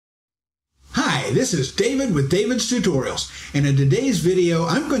Hi, this is David with David's Tutorials, and in today's video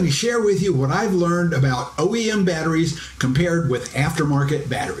I'm going to share with you what I've learned about OEM batteries compared with aftermarket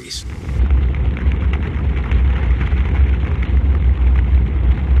batteries.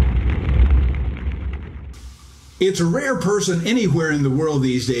 It's a rare person anywhere in the world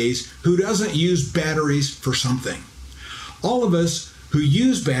these days who doesn't use batteries for something. All of us who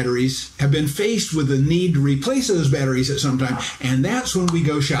use batteries have been faced with the need to replace those batteries at some time, and that's when we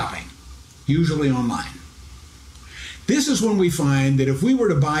go shopping, usually online. This is when we find that if we were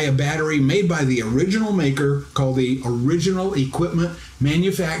to buy a battery made by the original maker, called the Original Equipment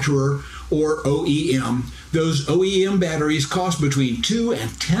Manufacturer, or OEM, those OEM batteries cost between 2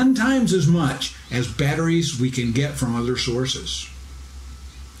 and 10 times as much as batteries we can get from other sources.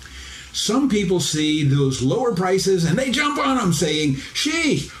 Some people see those lower prices and they jump on them saying,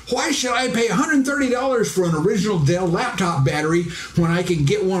 "Gee, why should I pay $130 for an original Dell laptop battery when I can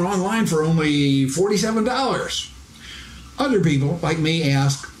get one online for only $47? Other people, like me,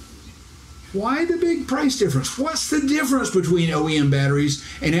 ask, why the big price difference? What's the difference between OEM batteries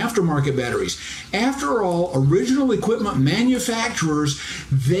and aftermarket batteries? After all, original equipment manufacturers,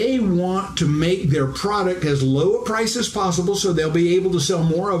 they want to make their product as low a price as possible so they'll be able to sell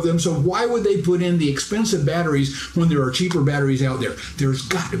more of them. So why would they put in the expensive batteries when there are cheaper batteries out there? There's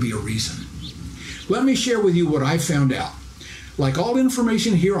got to be a reason. Let me share with you what I found out. Like all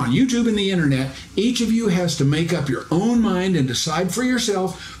information here on YouTube and the internet, each of you has to make up your own mind and decide for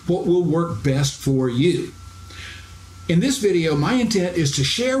yourself what will work best for you. In this video, my intent is to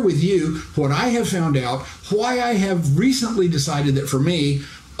share with you what I have found out, why I have recently decided that for me,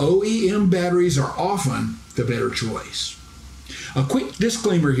 OEM batteries are often the better choice. A quick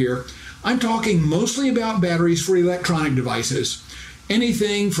disclaimer here, I'm talking mostly about batteries for electronic devices.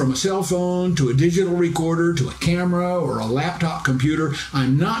 Anything from a cell phone to a digital recorder to a camera or a laptop computer.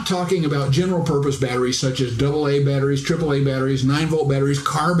 I'm not talking about general purpose batteries such as AA batteries, AAA batteries, 9-volt batteries,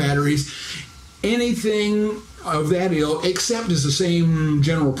 car batteries, anything of that ilk, except as the same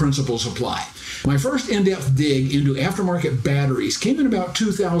general principles apply. My first in-depth dig into aftermarket batteries came in about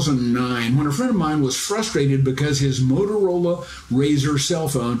 2009 when a friend of mine was frustrated because his Motorola Razr cell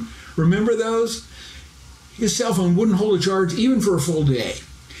phone, remember those? His cell phone wouldn't hold a charge even for a full day.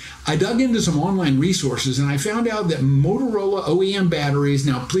 I dug into some online resources and I found out that Motorola OEM batteries,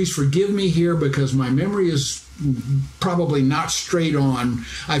 now please forgive me here because my memory is probably not straight on.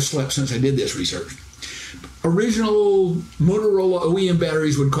 I've slept since I did this research. Original Motorola OEM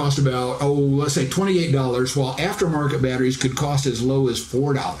batteries would cost about, let's say $28, while aftermarket batteries could cost as low as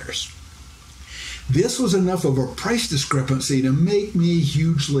 $4. This was enough of a price discrepancy to make me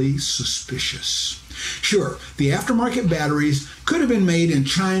hugely suspicious. Sure, the aftermarket batteries could have been made in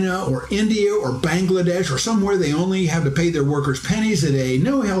China or India or Bangladesh or somewhere they only have to pay their workers pennies a day,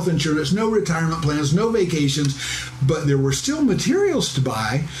 no health insurance, no retirement plans, no vacations, but there were still materials to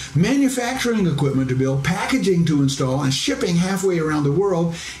buy, manufacturing equipment to build, packaging to install, and shipping halfway around the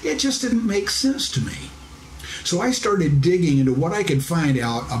world. It just didn't make sense to me. So I started digging into what I could find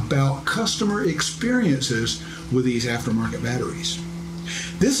out about customer experiences with these aftermarket batteries.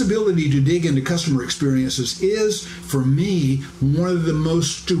 This ability to dig into customer experiences is, for me, one of the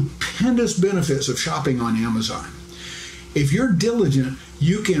most stupendous benefits of shopping on Amazon. If you're diligent,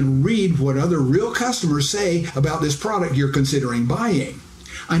 you can read what other real customers say about this product you're considering buying.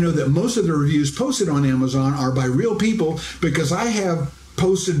 I know that most of the reviews posted on Amazon are by real people because I have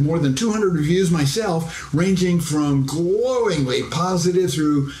posted more than 200 reviews myself, ranging from glowingly positive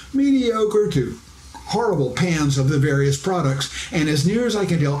through mediocre to horrible pans of the various products, and as near as I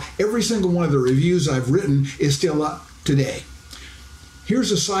can tell, every single one of the reviews I've written is still up today.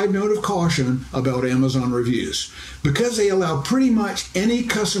 Here's a side note of caution about Amazon reviews. Because they allow pretty much any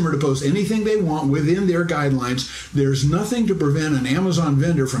customer to post anything they want within their guidelines, there's nothing to prevent an Amazon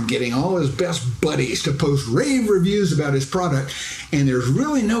vendor from getting all his best buddies to post rave reviews about his product, and there's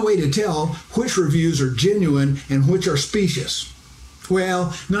really no way to tell which reviews are genuine and which are specious.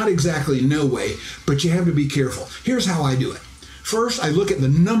 Well, not exactly no way, but you have to be careful. Here's how I do it. First, I look at the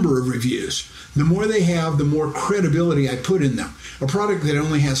number of reviews. The more they have, the more credibility I put in them. A product that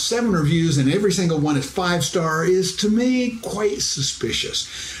only has 7 reviews and every single one is 5-star is, to me, quite suspicious.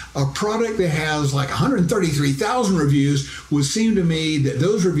 A product that has like 133,000 reviews would seem to me that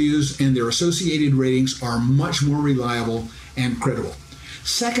those reviews and their associated ratings are much more reliable and credible.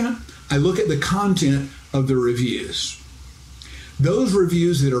 Second, I look at the content of the reviews. Those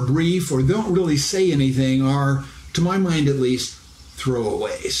reviews that are brief or don't really say anything are, to my mind at least,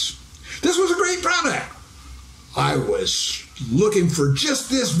 throwaways. This was a great product. I was looking for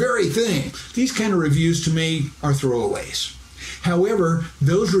just this very thing. These kind of reviews to me are throwaways. However,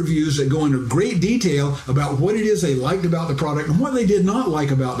 those reviews that go into great detail about what it is they liked about the product and what they did not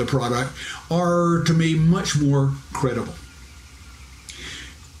like about the product are, to me, much more credible.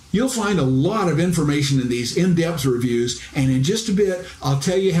 You'll find a lot of information in these in-depth reviews, and in just a bit, I'll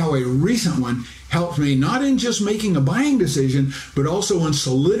tell you how a recent one helped me not in just making a buying decision, but also in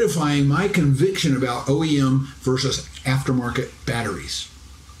solidifying my conviction about OEM versus aftermarket batteries.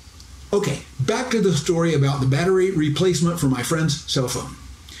 Okay, back to the story about the battery replacement for my friend's cell phone.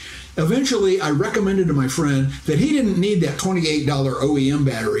 Eventually, I recommended to my friend that he didn't need that $28 OEM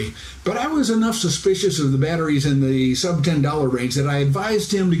battery, but I was enough suspicious of the batteries in the sub $10 range that I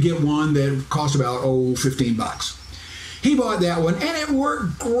advised him to get one that cost about, $15. He bought that one, and it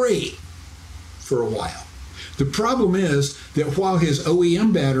worked great for a while. The problem is that while his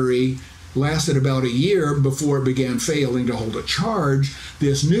OEM battery lasted about a year before it began failing to hold a charge,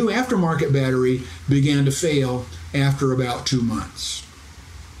 this new aftermarket battery began to fail after about 2 months.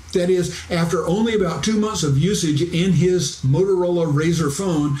 That is, after only about 2 months of usage in his Motorola Razr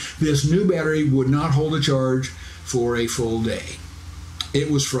phone, this new battery would not hold a charge for a full day.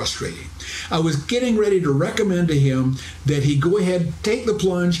 It was frustrating. I was getting ready to recommend to him that he go ahead, take the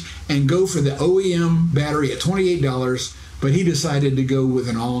plunge, and go for the OEM battery at $28, but he decided to go with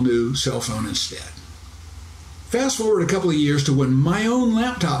an all-new cell phone instead. Fast forward a couple of years to when my own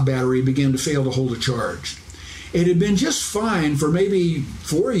laptop battery began to fail to hold a charge. It had been just fine for maybe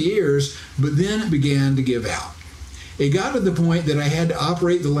 4 years, but then it began to give out. It got to the point that I had to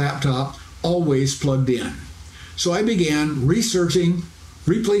operate the laptop always plugged in. So I began researching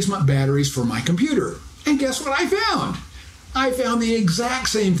replacement batteries for my computer. And guess what I found? I found the exact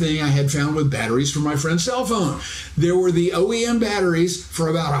same thing I had found with batteries for my friend's cell phone. There were the OEM batteries for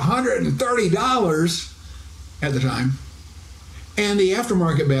about $130 at the time, and the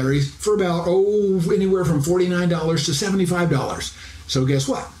aftermarket batteries for about, anywhere from $49 to $75. So guess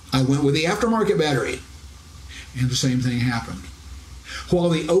what? I went with the aftermarket battery, and the same thing happened. While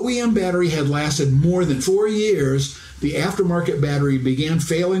the OEM battery had lasted more than 4 years, the aftermarket battery began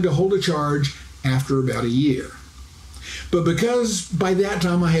failing to hold a charge after about a year. But because by that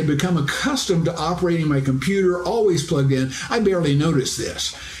time I had become accustomed to operating my computer always plugged in, I barely noticed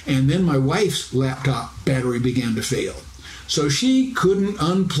this. And then my wife's laptop battery began to fail. So she couldn't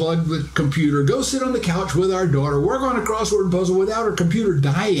unplug the computer, go sit on the couch with our daughter, work on a crossword puzzle without her computer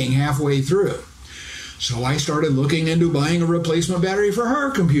dying halfway through. So I started looking into buying a replacement battery for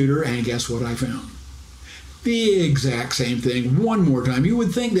her computer, and guess what I found? The exact same thing one more time. You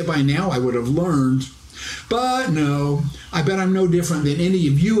would think that by now I would have learned, but no. I bet I'm no different than any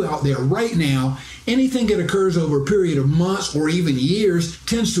of you out there right now. Anything that occurs over a period of months or even years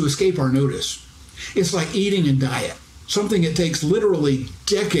tends to escape our notice. It's like eating and diet. Something that takes literally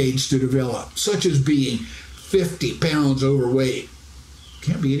decades to develop, such as being 50 pounds overweight.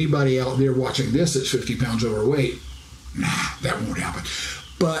 Can't be anybody out there watching this that's 50 pounds overweight. Nah, that won't happen.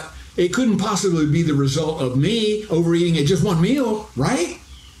 But it couldn't possibly be the result of me overeating at just one meal, right?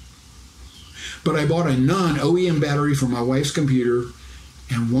 But I bought a non-OEM battery for my wife's computer,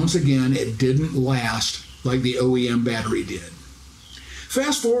 and once again, it didn't last like the OEM battery did.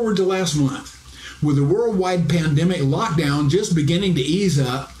 Fast forward to last month. With the worldwide pandemic lockdown just beginning to ease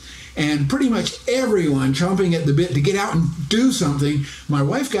up, and pretty much everyone chomping at the bit to get out and do something, my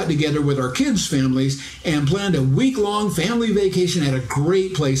wife got together with our kids' families and planned a week-long family vacation at a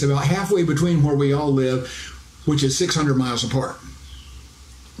great place about halfway between where we all live, which is 600 miles apart.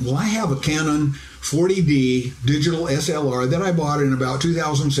 Well, I have a Canon 40D digital SLR that I bought in about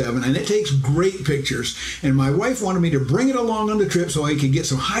 2007, and it takes great pictures, and my wife wanted me to bring it along on the trip so I could get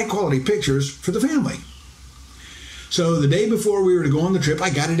some high-quality pictures for the family. So the day before we were to go on the trip, I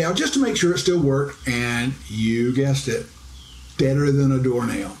got it out just to make sure it still worked, and you guessed it, deader than a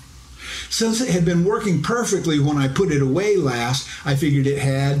doornail. Since it had been working perfectly when I put it away last, I figured it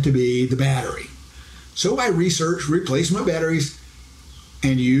had to be the battery. So I researched replacement batteries,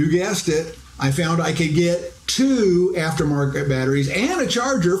 and you guessed it, I found I could get 2 aftermarket batteries and a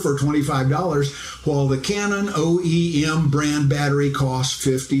charger for $25, while the Canon OEM brand battery costs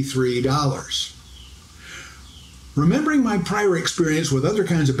 $53. Remembering my prior experience with other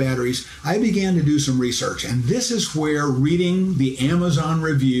kinds of batteries, I began to do some research, and this is where reading the Amazon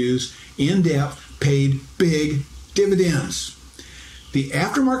reviews in depth paid big dividends. The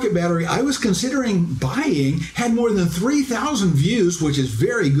aftermarket battery I was considering buying had more than 3,000 views, which is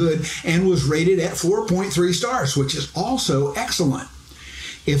very good, and was rated at 4.3 stars, which is also excellent.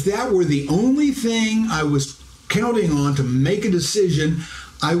 If that were the only thing I was counting on to make a decision,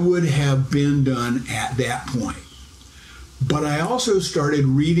 I would have been done at that point. But I also started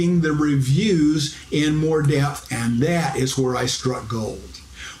reading the reviews in more depth, and that is where I struck gold.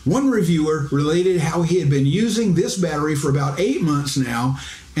 One reviewer related how he had been using this battery for about 8 months now,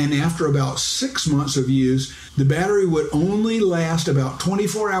 and after about 6 months of use, the battery would only last about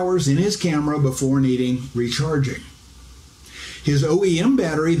 24 hours in his camera before needing recharging. His OEM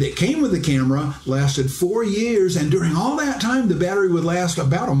battery that came with the camera lasted 4 years, and during all that time, the battery would last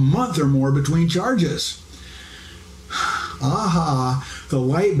about a month or more between charges. Aha, the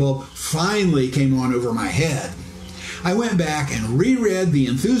light bulb finally came on over my head. I went back and reread the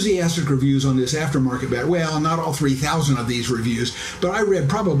enthusiastic reviews on this aftermarket battery. Well, not all 3,000 of these reviews, but I read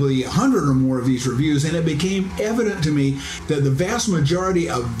probably 100 or more of these reviews, and it became evident to me that the vast majority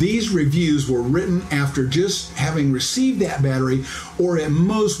of these reviews were written after just having received that battery, or at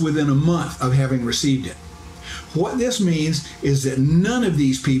most within a month of having received it. What this means is that none of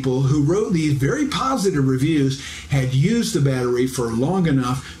these people who wrote these very positive reviews had used the battery for long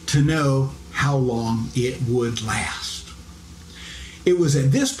enough to know how long it would last. It was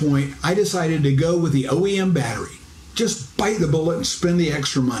at this point I decided to go with the OEM battery. Just bite the bullet and spend the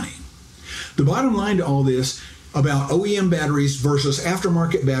extra money. The bottom line to all this about OEM batteries versus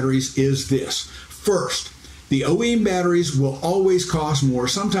aftermarket batteries is this. First, the OEM batteries will always cost more,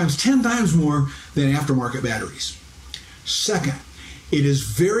 sometimes 10 times more than aftermarket batteries. Second, it is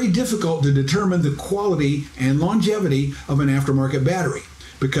very difficult to determine the quality and longevity of an aftermarket battery,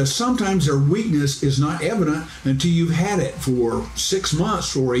 because sometimes their weakness is not evident until you've had it for 6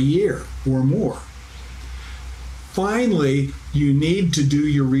 months or a year or more. Finally, you need to do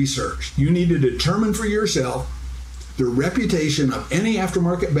your research. You need to determine for yourself the reputation of any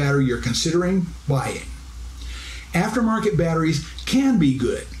aftermarket battery you're considering buying. Aftermarket batteries can be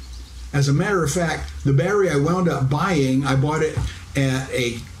good. As a matter of fact, the battery I wound up buying, I bought it at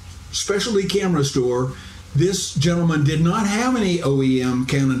a specialty camera store. This gentleman did not have any OEM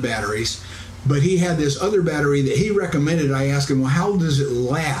Canon batteries, but he had this other battery that he recommended. I asked him, well, how does it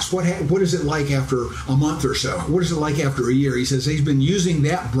last? What is it like after a month or so? What is it like after a year? He says he's been using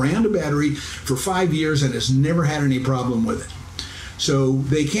that brand of battery for 5 years and has never had any problem with it. So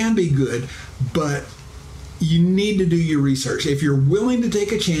they can be good, but you need to do your research. If you're willing to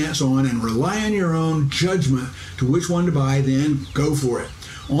take a chance on and rely on your own judgment to which one to buy, then go for it.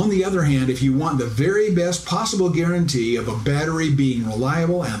 On the other hand, if you want the very best possible guarantee of a battery being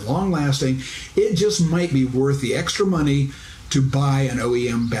reliable and long-lasting, it just might be worth the extra money to buy an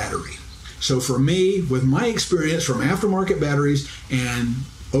OEM battery. So for me, with my experience from aftermarket batteries and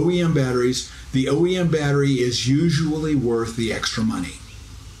OEM batteries, the OEM battery is usually worth the extra money.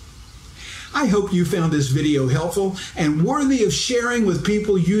 I hope you found this video helpful and worthy of sharing with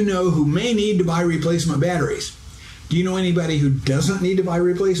people you know who may need to buy replacement batteries. Do you know anybody who doesn't need to buy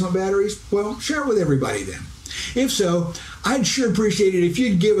replacement batteries? Well, share it with everybody then. If so, I'd sure appreciate it if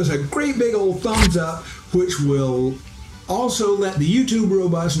you'd give us a great big old thumbs up, which will also let the YouTube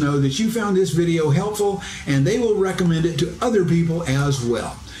robots know that you found this video helpful, and they will recommend it to other people as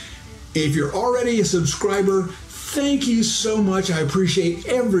well. If you're already a subscriber, thank you so much. I appreciate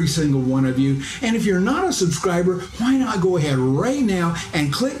every single one of you. And if you're not a subscriber, why not go ahead right now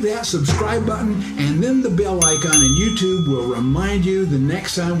and click that subscribe button and then the bell icon, and YouTube will remind you the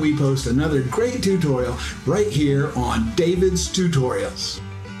next time we post another great tutorial right here on David's Tutorials.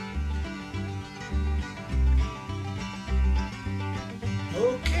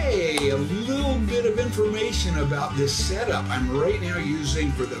 Okay, a little bit of information about this setup. I'm right now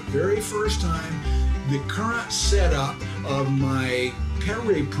using for the very first time the current setup of my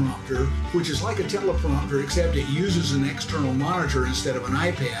PeriPrompter, which is like a teleprompter except it uses an external monitor instead of an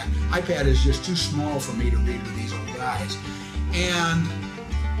iPad. iPad is just too small for me to read with these old guys. And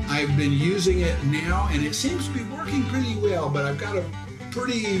I've been using it now and it seems to be working pretty well, but I've got a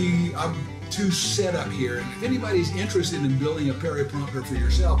pretty obtuse setup here. And if anybody's interested in building a PeriPrompter for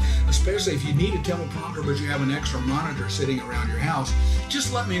yourself, especially if you need a teleprompter but you have an extra monitor sitting around your house,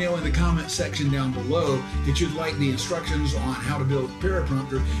 just let me know in the comment section down below that you'd like the instructions on how to build a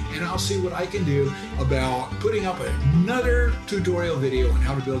PeriPrompter, and I'll see what I can do about putting up another tutorial video on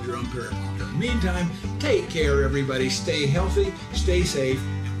how to build your own PeriPrompter. Meantime, take care everybody, stay healthy, stay safe,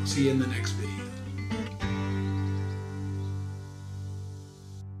 and we'll see you in the next video.